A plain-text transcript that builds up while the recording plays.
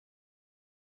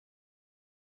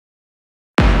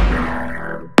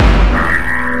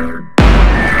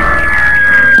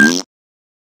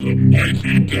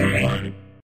Amazing time.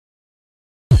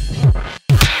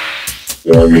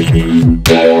 Warmachine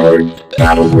board,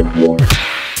 battle report.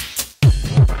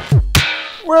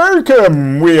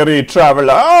 Welcome, weary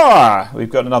traveller! We've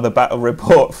got another battle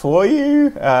report for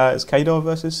you. It's Khador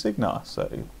versus Cygnar, so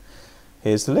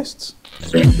here's the lists.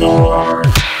 Cygnar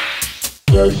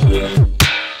versus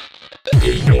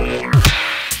Khador.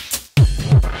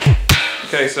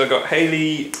 Okay, so I've got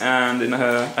Hayley and in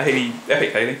her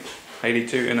Epic Hayley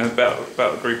 2 in her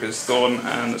battle group is Thorn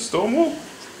and Stormwall.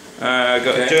 Got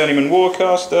a Journeyman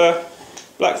Warcaster,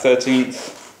 Black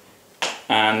 13th,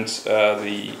 and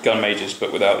the Gun Mages,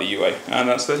 but without the UA, and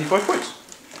that's 35 points.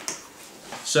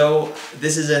 So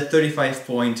this is a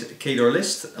 35-point Khador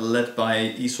list led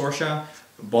by Sorscha,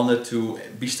 bonded to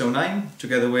Besto 9,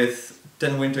 together with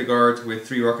 10 Winter Guard with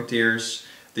 3 Rocketeers,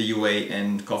 the UA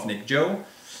and Kovnik Joe.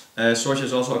 Sorscha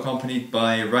is also accompanied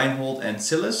by Reinhold and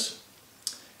Silas.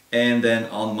 And then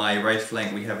on my right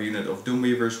flank we have a unit of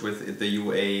Doomweavers with the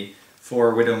UA,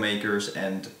 4 Widowmakers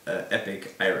and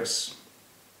Epic Iris.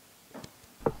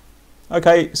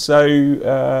 Okay,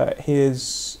 so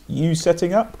here's you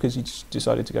setting up, because you just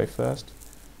decided to go first.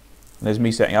 And there's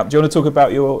me setting up. Do you want to talk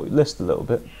about your list a little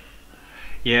bit?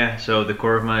 Yeah, so the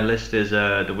core of my list is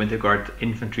the Winter Guard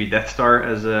Infantry Death Star,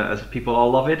 as people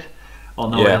all love it. All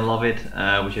know and love it,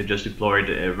 which I just deployed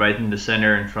right in the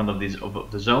center in front of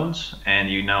the zones. And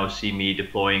you now see me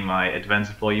deploying my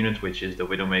advanced deploy unit, which is the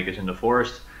Widowmakers in the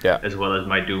forest, as well as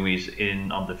my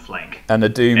Doomies on the flank. And the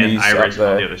Doomies and Iris up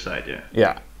there. on the other side,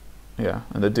 Yeah,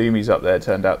 and the Doomies up there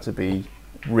turned out to be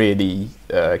really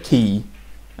key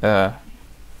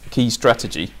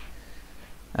strategy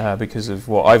because of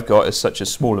what I've got is such a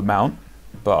small amount,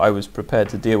 but I was prepared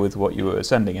to deal with what you were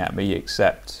sending at me,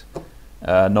 except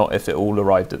not if it all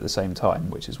arrived at the same time,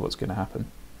 which is what's going to happen.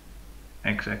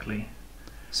 Exactly.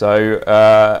 So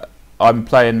I'm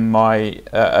playing my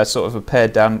sort of a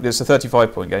pared down. It's a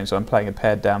 35-point game, so I'm playing a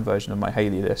pared down version of my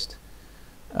Hayley list,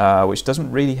 which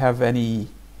doesn't really have any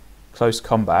close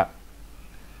combat.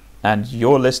 And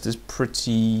your list is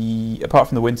pretty, apart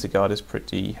from the Winter Guard, is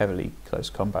pretty heavily close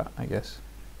combat, I guess.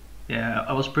 Yeah,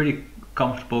 I was pretty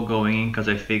comfortable going in because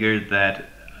I figured that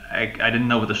I didn't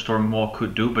know what the Stormwall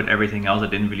could do, but everything else I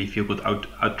didn't really feel could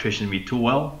out-attrition me too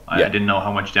well. I didn't know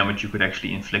how much damage you could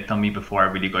actually inflict on me before I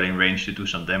really got in range to do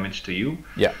some damage to you.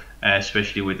 Yeah.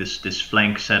 Especially with this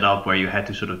flank setup where you had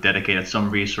to sort of dedicate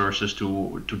some resources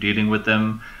to dealing with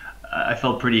them. I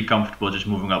felt pretty comfortable just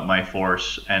moving up my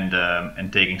force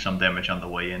and taking some damage on the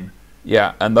way in.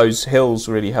 Yeah, and those hills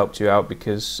really helped you out,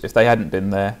 because if they hadn't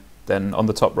been there, then on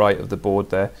the top right of the board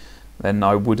there, then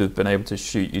I would have been able to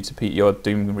shoot you to your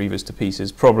Doom Reavers to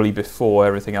pieces probably before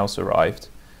everything else arrived.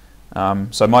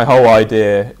 So my whole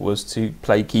idea was to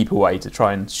play keep away, to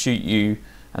try and shoot you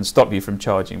and stop you from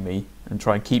charging me, and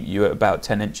try and keep you at about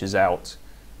 10 inches out,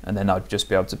 and then I'd just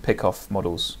be able to pick off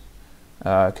models.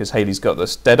 Because Hayley's got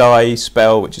this Deadeye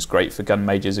spell, which is great for gun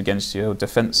mages against your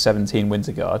Defense 17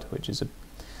 Winter Guard, which is the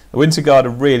Winter Guard are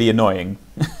really annoying.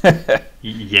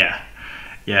 Yeah,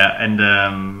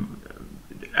 and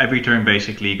every turn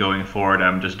basically going forward,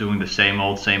 I'm just doing the same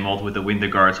old with the Winter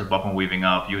Guards, so bottom weaving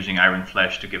up, using Iron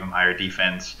Flesh to give them higher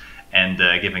defense, and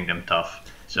giving them tough.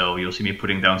 So you'll see me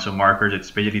putting down some markers. It's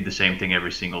basically the same thing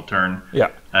every single turn.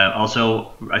 Yeah.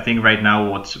 Also, I think right now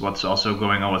what's also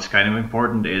going on, what's kind of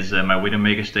important, is my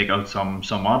Widowmakers take out some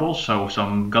models. So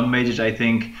some Gun Mages, I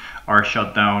think, are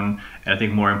shut down. And I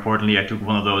think more importantly, I took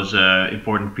one of those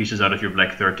important pieces out of your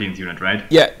Black 13th unit, right?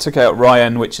 Yeah, took out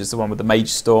Ryan, which is the one with the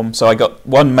Mage Storm. So I got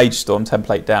one Mage Storm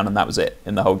template down, and that was it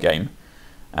in the whole game.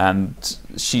 And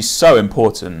she's so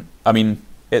important. I mean,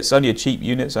 it's only a cheap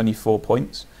unit, it's only 4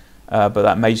 points. But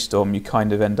that Mage Storm, you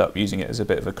kind of end up using it as a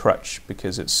bit of a crutch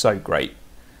because it's so great.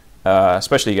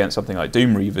 Especially against something like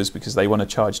Doom Reavers, because they want to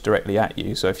charge directly at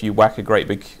you. So if you whack a great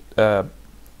big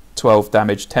 12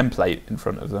 damage template in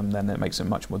front of them, then it makes it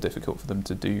much more difficult for them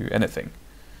to do anything.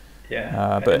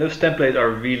 Yeah, but those templates are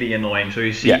really annoying. So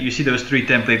you see those 3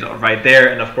 templates right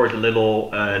there, and of course the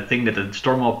little thing that the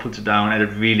Stormwall puts down, and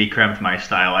it really cramped my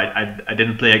style. I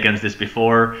didn't play against this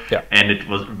before, and it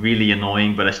was really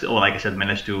annoying. But I still, like I said,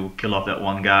 managed to kill off that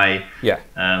one guy. Yeah.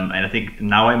 And I think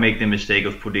now I make the mistake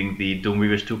of putting the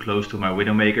Doomweavers too close to my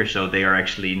Widowmaker, so they are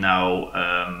actually now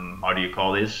how do you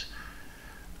call this?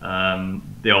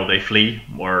 They flee,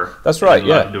 or that's right.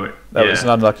 Yeah. That was an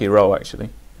unlucky roll, actually.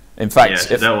 In fact,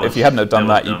 if you hadn't have done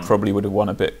that, you probably would have won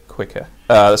a bit quicker.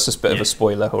 That's just a bit of a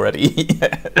spoiler already.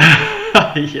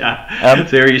 Yeah.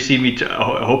 So here you see me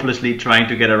hopelessly trying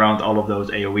to get around all of those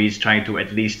AoEs, trying to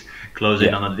at least close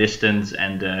in on a distance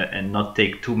and not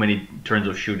take too many turns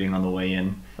of shooting on the way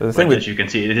in. The thing but as you can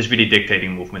see, it is really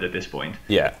dictating movement at this point.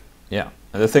 Yeah, yeah.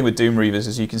 And the thing with Doom Reavers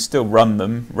is you can still run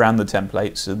them round the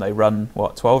templates, and they run,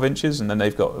 what, 12 inches, and then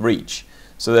they've got reach.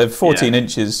 So they're 14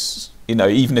 inches, you know,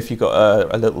 even if you've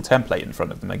got a little template in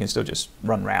front of them, they can still just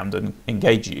run round and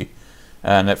engage you.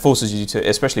 And it forces you to,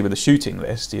 especially with a shooting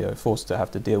list, you're forced to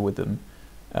have to deal with them.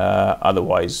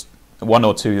 Otherwise, one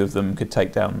or two of them could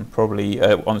take down probably,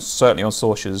 certainly on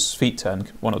Sorscha's feet turn,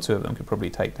 one or two of them could probably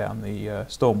take down the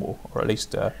Storm Wall, or at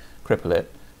least cripple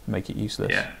it, make it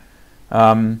useless.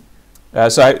 Yeah.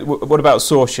 So what about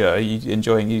Sorscha? Are you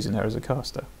enjoying using her as a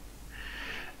caster?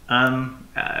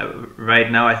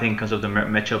 Right now, I think because of the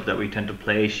matchup that we tend to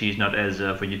play, she's not as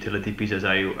of a utility piece as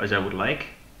I would like.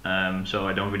 So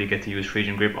I don't really get to use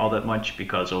freezing grip all that much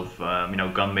because of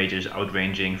gun mages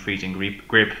outranging freezing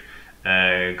grip,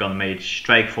 gun mage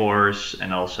strike force,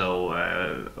 and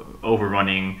also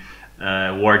overrunning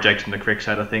warjacks on the quick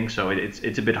side of things. So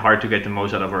it's a bit hard to get the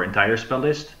most out of her entire spell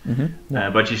list.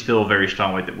 But she's still very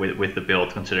strong with the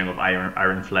build, considering of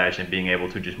Iron Flash and being able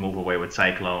to just move away with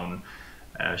Cyclone.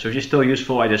 So she's still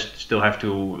useful. I just still have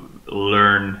to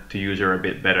learn to use her a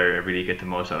bit better and really get the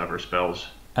most out of her spells.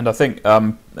 And I think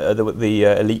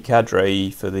the Elite Cadre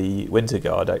for the Winter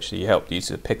Guard actually helped you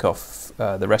to pick off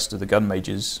the rest of the gun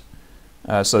mages.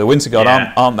 So the Winter Guard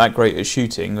aren't that great at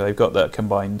shooting. They've got that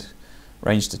combined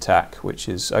ranged attack, which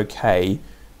is okay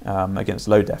against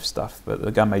low def stuff, but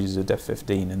the gun mages are def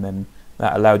 15, and then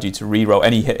that allowed you to re-roll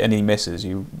any misses.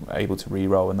 You were able to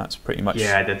re-roll, and that's pretty much...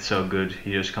 Yeah, that's so good.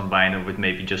 You just combine it with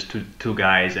maybe just two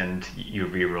guys, and you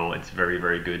re-roll. It's very,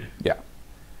 very good. Yeah.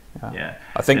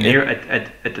 I think here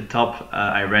at the top,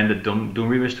 I ran the Doom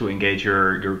Reavers to engage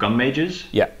your gun mages.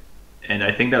 Yeah. And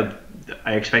I think that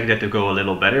I expected that to go a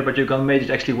little better, but your gun mages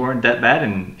actually weren't that bad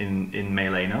in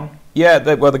melee, no? Yeah,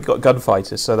 they've got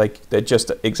gunfighters, so they're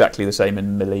just exactly the same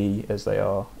in melee as they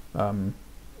are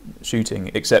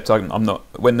shooting. Except I'm not,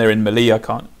 when they're in melee, I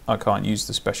can't use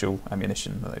the special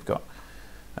ammunition that they've got.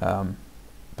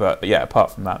 But yeah,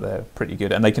 apart from that, they're pretty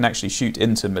good, and they can actually shoot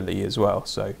into melee as well.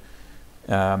 So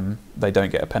they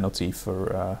don't get a penalty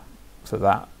for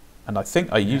that. And I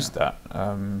think I used that.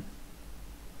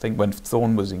 I think when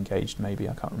Thorn was engaged, maybe,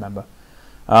 I can't remember.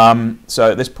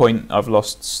 So at this point, I've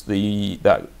lost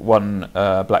that one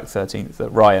Black 13th,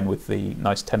 Ryan with the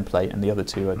nice template, and the other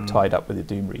two are tied up with the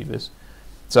Doom Reavers.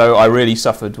 So I really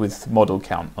suffered with model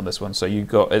count on this one. So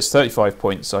it's 35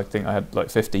 points. I think I had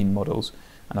like 15 models,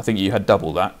 and I think you had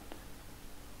double that.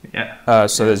 Yeah.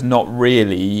 So there's not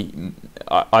really.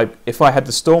 If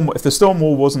the Storm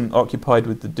Wall wasn't occupied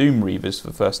with the Doom Reavers for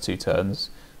the first two turns,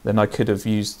 then I could have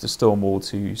used the Storm Wall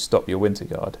to stop your Winter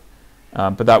Guard.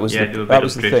 But that was the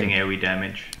thing. AoE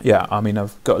damage. Yeah, I mean,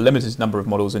 I've got a limited number of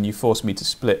models, and you forced me to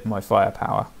split my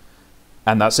firepower,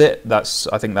 and that's it.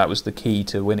 I think that was the key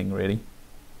to winning, really.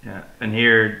 Yeah, and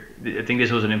here I think this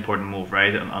was an important move,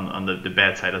 right? On the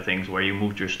bad side of things, where you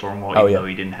moved your Storm Wall, even though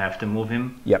you didn't have to move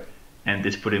him. Yep. And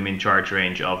this put him in charge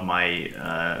range of my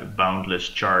boundless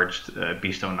charged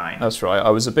Beast 09. That's right. I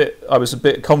was a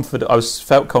bit confident.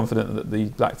 Felt confident that the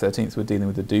Black 13th were dealing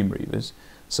with the Doom Reavers,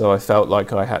 so I felt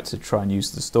like I had to try and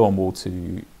use the Storm Wall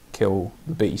to kill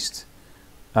the Beast.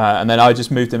 And then I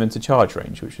just moved him into charge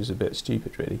range, which was a bit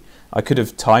stupid, really. I could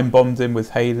have time bombed him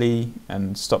with Haley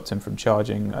and stopped him from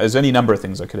charging. There's any number of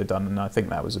things I could have done, and I think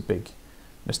that was a big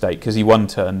mistake because he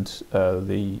one-turned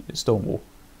the Storm Wall.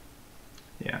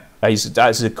 Yeah,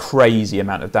 that's a crazy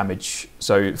amount of damage.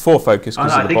 So 4 focus. Oh,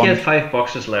 no, I think he had 5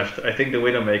 boxes left. I think the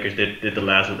Widowmakers did the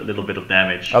last little bit of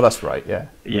damage. Oh, that's right. Yeah.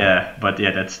 Yeah, but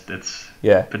yeah, that's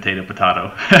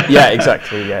potato. Yeah,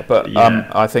 exactly. Yeah, but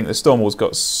I think the Storm Wall's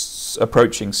got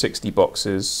approaching 60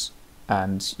 boxes,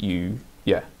 and you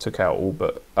took out all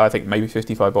but I think maybe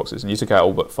 55 boxes, and you took out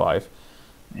all but 5.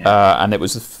 Yeah. And it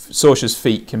was Sorscha's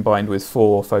feat combined with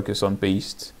 4 focus on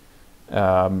Beast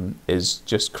is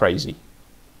just crazy.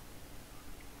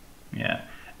 Yeah.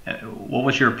 What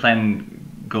was your plan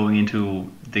going into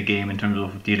the game in terms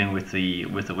of dealing with the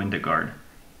Winter Guard,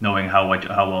 knowing how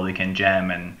well they can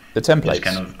jam and the templates just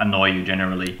kind of annoy you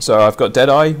generally? So I've got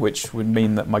Deadeye, which would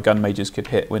mean that my gun mages could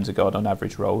hit Winter Guard on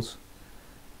average rolls,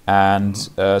 and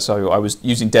so I was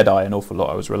using Deadeye an awful lot.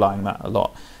 I was relying on that a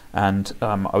lot, and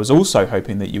I was also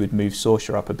hoping that you would move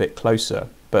Sorscha up a bit closer.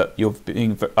 But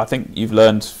I think you've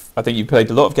played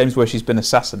a lot of games where she's been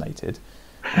assassinated.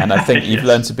 And I think you've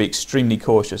learned to be extremely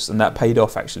cautious, and that paid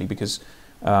off actually because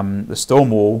the Storm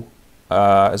Wall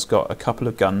has got a couple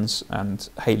of guns, and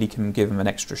Haley can give him an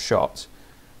extra shot.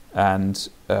 and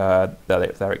there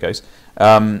it goes.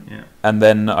 And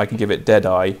then I can give it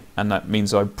Deadeye, and that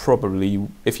means I probably,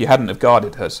 if you hadn't have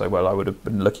guarded her so well, I would have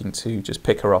been looking to just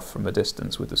pick her off from a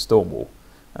distance with the Stormwall.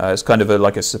 It's kind of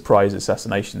like a surprise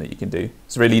assassination that you can do.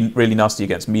 It's really nasty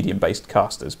against medium-based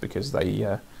casters because they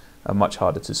are much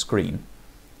harder to screen.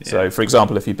 Yeah. So, for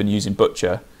example, if you've been using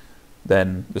Butcher,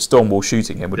 then the Stormwall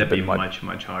shooting him would have been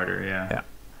much harder.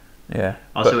 Yeah.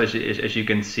 Also, as you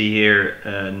can see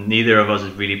here, neither of us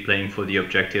is really playing for the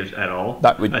objectives at all.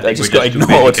 I think we're just too busy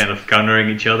kind of countering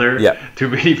each other to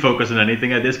really focus on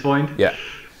anything at this point. Yeah.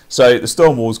 So the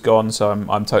Stormwall's gone, so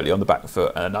I'm totally on the back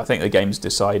foot, and I think the game's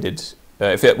decided.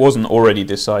 If it wasn't already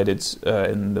decided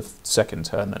in the second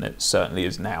turn, then it certainly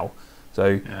is now.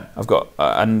 So I've got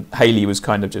and Haley was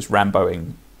kind of just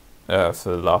Ramboing for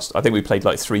the last. I think we played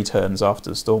like 3 turns after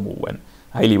the Stormwall went.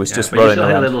 Haley was just rolling around. You still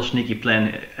had a little sneaky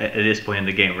plan at this point in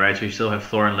the game, right? So you still have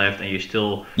Thorn left, and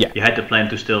you had the plan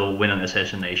to still win an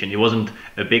assassination. It wasn't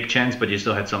a big chance, but you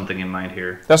still had something in mind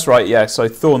here. That's right, yeah. So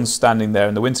Thorn's standing there,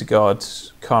 and the Winter Guard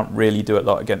can't really do a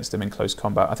lot against him in close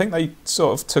combat. I think they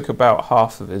sort of took about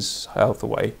half of his health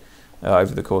away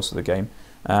over the course of the game,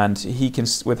 and he can,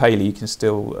 with Haley, he can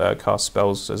still cast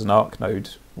spells as an arc node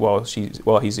while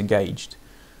he's engaged.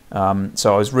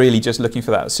 So I was really just looking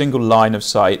for that single line of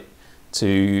sight.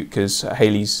 Because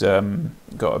Haley's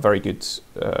got a very good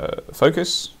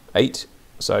focus, 8,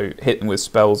 so hitting with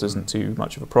spells isn't too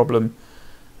much of a problem,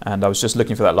 and I was just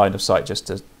looking for that line of sight just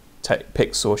to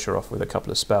pick Sorscha off with a couple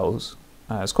of spells.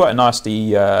 It's quite a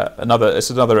nasty, another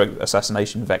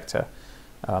assassination vector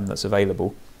that's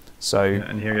available. So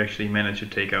and here you actually managed to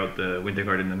take out the Winter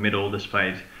Guard in the middle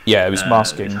despite it was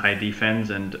masking his high defense,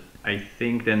 and I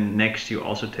think then next you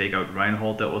also take out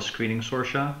Reinhold that was screening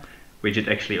Sorscha. We did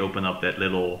actually open up that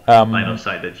little line of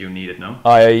sight that you needed, no?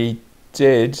 I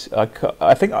did.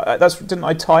 I think didn't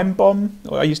I time bomb?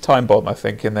 I used time bomb, I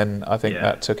think, and then I think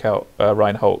that took out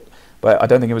Reinhold. But I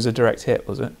don't think it was a direct hit,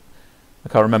 was it? I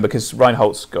can't remember because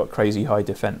Reinhold's got crazy high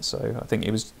defense, so I think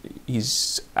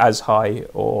he's as high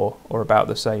or about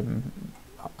the same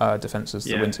defense as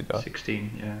the Winter Guard.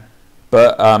 16, yeah.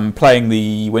 But playing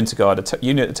the Winter Guard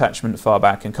unit attachment far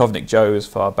back and Kovnik Joe is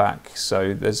far back,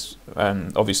 so there's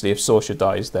obviously if Sorscha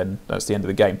dies, then that's the end of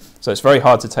the game. So it's very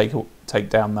hard to take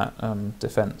down that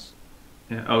defense.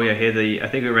 Yeah. Oh yeah, here I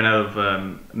think we ran out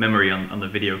of memory on the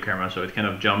video camera, so it kind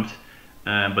of jumped.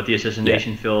 But the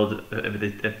assassination failed.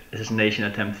 The assassination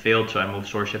attempt failed, so I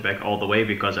moved Sorscha back all the way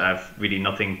because I have really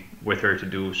nothing with her to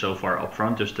do so far up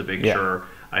front, just to make sure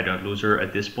I don't lose her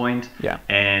at this point. Yeah.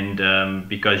 And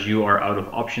because you are out of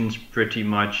options, pretty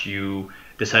much, you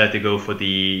decided to go for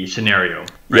the scenario.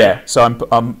 Right? Yeah. So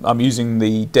I'm using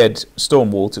the dead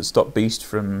Stormwall to stop Beast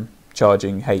from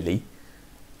charging Haley,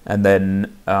 and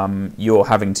then you're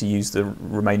having to use the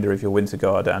remainder of your Winter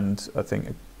Guard, and I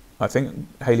think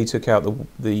Haley took out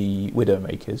the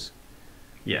Widowmakers.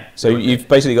 Yeah. So you've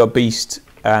basically got Beast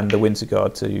and the Winter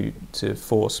Guard to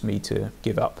force me to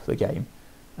give up the game,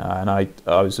 and I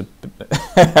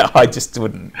I just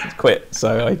wouldn't quit,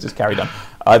 so I just carried on.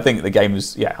 I think the game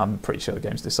was I'm pretty sure the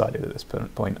game's decided at this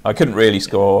point. I couldn't really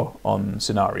score on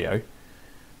scenario,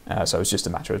 so it was just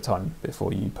a matter of time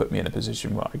before you put me in a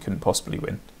position where I couldn't possibly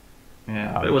win.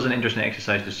 Yeah, but it was an interesting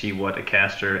exercise to see what a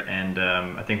caster and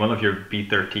I think one of your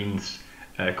B13s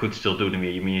could still do to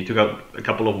me. I mean, you took out a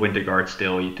couple of Winter Guards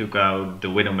still, you took out the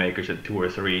Widowmakers at 2 or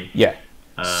 3. Yeah.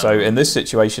 So in this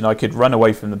situation, I could run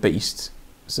away from the Beast.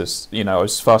 So, I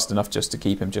was fast enough just to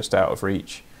keep him just out of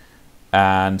reach.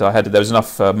 And there was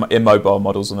enough immobile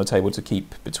models on the table to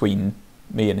keep between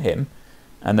me and him.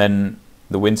 And then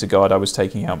the Winter Guard, I was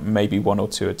taking out maybe 1 or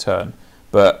 2 a turn.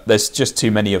 But there's just too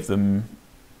many of them,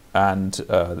 and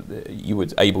you were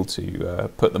able to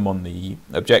put them on the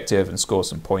objective and score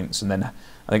some points. And then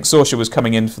I think Sorscha was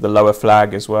coming in for the lower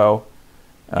flag as well.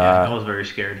 I was very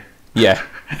scared. Yeah.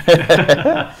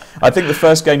 I think the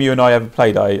first game you and I ever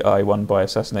played, I won by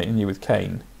assassinating you with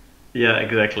Kane. Yeah,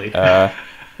 exactly.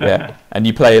 Yeah, and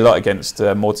you play a lot against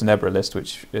Morten Eberlist,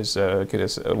 which is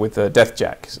good with Death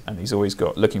Jacks, and he's always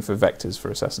looking for vectors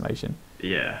for assassination.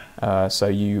 Yeah. So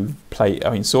you play. I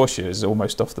mean, Sorscha is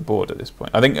almost off the board at this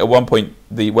point. I think at one point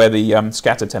where the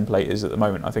scatter template is at the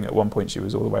moment, I think at one point she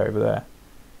was all the way over there.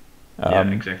 Yeah,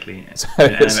 exactly. So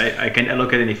and I can't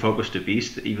allocate any focus to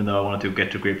Beast, even though I wanted to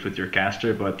get to grips with your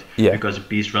caster. But because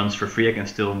Beast runs for free, I can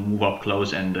still move up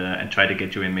close and try to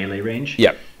get you in melee range.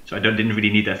 Yeah. So I didn't really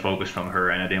need that focus from her,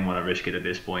 and I didn't want to risk it at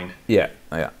this point. Yeah.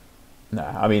 No,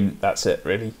 I mean that's it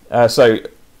really. So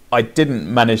I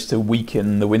didn't manage to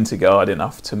weaken the Winter Guard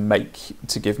enough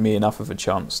to give me enough of a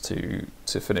chance to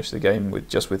finish the game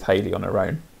with Haley on her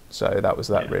own. So that was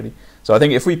that really. So I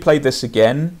think if we played this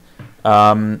again,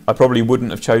 I probably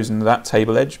wouldn't have chosen that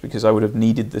table edge because I would have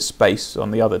needed the space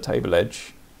on the other table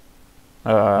edge.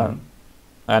 And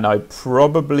I would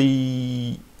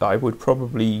probably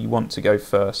want to go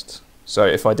first. So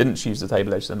if I didn't choose the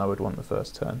table edge, then I would want the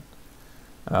first turn.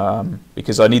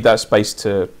 Because I need that space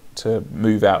to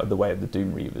move out of the way of the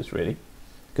Doom Reavers, really.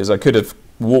 Because I could have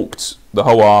walked the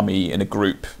whole army in a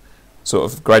group,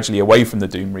 sort of gradually away from the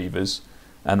Doom Reavers,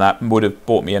 and that would have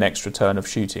bought me an extra turn of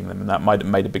shooting them, and that might have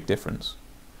made a big difference.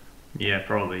 Yeah,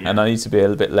 probably. Yeah. And I need to be a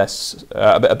little bit less,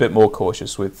 a bit more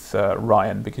cautious with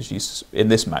Ryan, because she's, in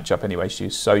this matchup anyway,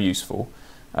 she's so useful.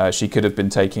 She could have been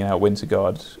taking out Winter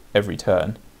Guard every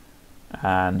turn,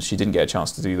 and she didn't get a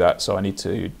chance to do that, so I need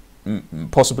to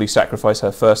possibly sacrifice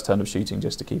her first turn of shooting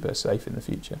just to keep her safe in the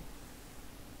future.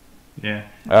 Yeah.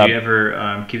 Do you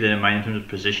ever keep that in mind in terms of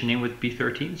positioning with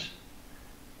B-13s?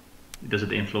 Does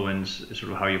it influence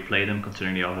sort of how you play them,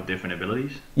 considering they all have different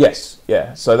abilities? Yes,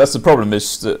 yeah. So that's the problem,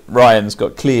 is that Ryan's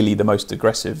got clearly the most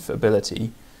aggressive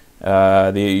ability.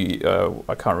 I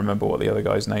can't remember what the other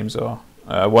guys' names are.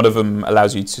 One of them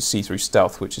allows you to see through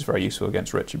stealth, which is very useful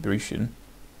against Retribution,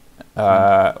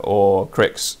 or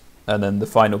Crix. And then the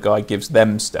final guy gives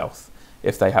them stealth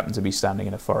if they happen to be standing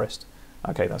in a forest.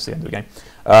 Okay, that's the end of the game.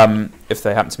 If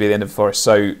they happen to be at the end of the forest.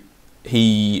 So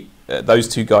those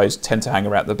two guys tend to hang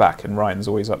around the back, and Ryan's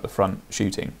always up the front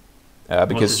shooting.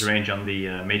 Because what's his range on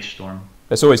the Mage Storm?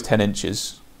 It's always 10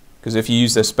 inches. Because if you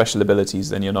use their special abilities,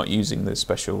 then you're not using the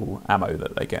special ammo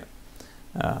that they get.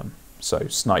 So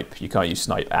snipe, you can't use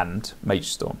snipe and Mage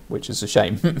Storm, which is a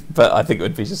shame. But I think it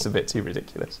would be just a bit too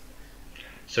ridiculous.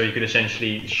 So you could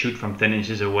essentially shoot from 10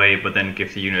 inches away, but then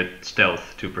give the unit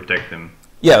stealth to protect them.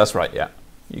 Yeah, that's right. Yeah,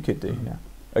 you could do. Yeah.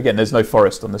 Again, there's no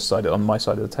forest on this side, on my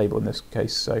side of the table in this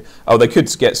case. So, they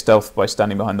could get stealth by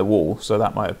standing behind the wall. So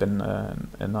that might have been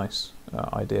a nice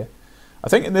idea. I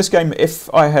think in this game,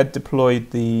 if I had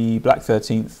deployed the Black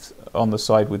 13th on the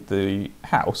side with the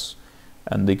house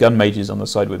and the gun mages on the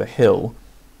side with a hill,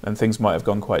 then things might have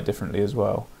gone quite differently as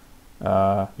well.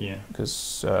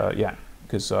 Because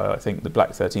I think the Black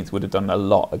 13th would have done a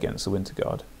lot against the Winter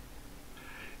Guard.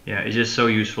 Yeah, it's just so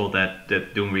useful that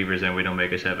Doom Reavers and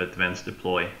Widowmakers have advanced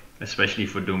deploy, especially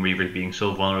for Doom Reavers being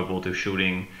so vulnerable to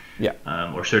shooting,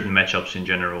 or certain matchups in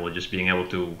general. Just being able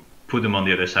to put them on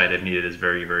the other side if needed is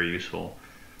very, very useful.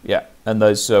 Yeah, and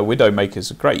those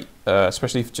Widowmakers are great,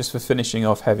 especially just for finishing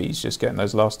off heavies, just getting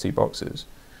those last two boxes.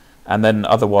 And then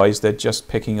otherwise, they're just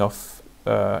picking off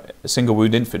single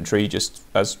wound infantry just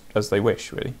as they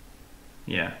wish, really.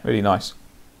 Yeah. Really nice.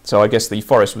 So I guess the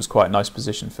forest was quite a nice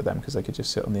position for them because they could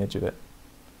just sit on the edge of it.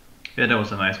 Yeah, that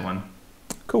was a nice one.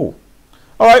 Cool.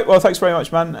 All right, well, thanks very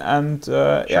much, man. And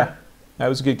yeah, that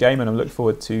was a good game, and I'm looking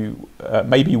forward to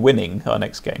maybe winning our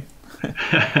next game.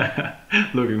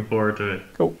 Looking forward to it.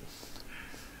 Cool.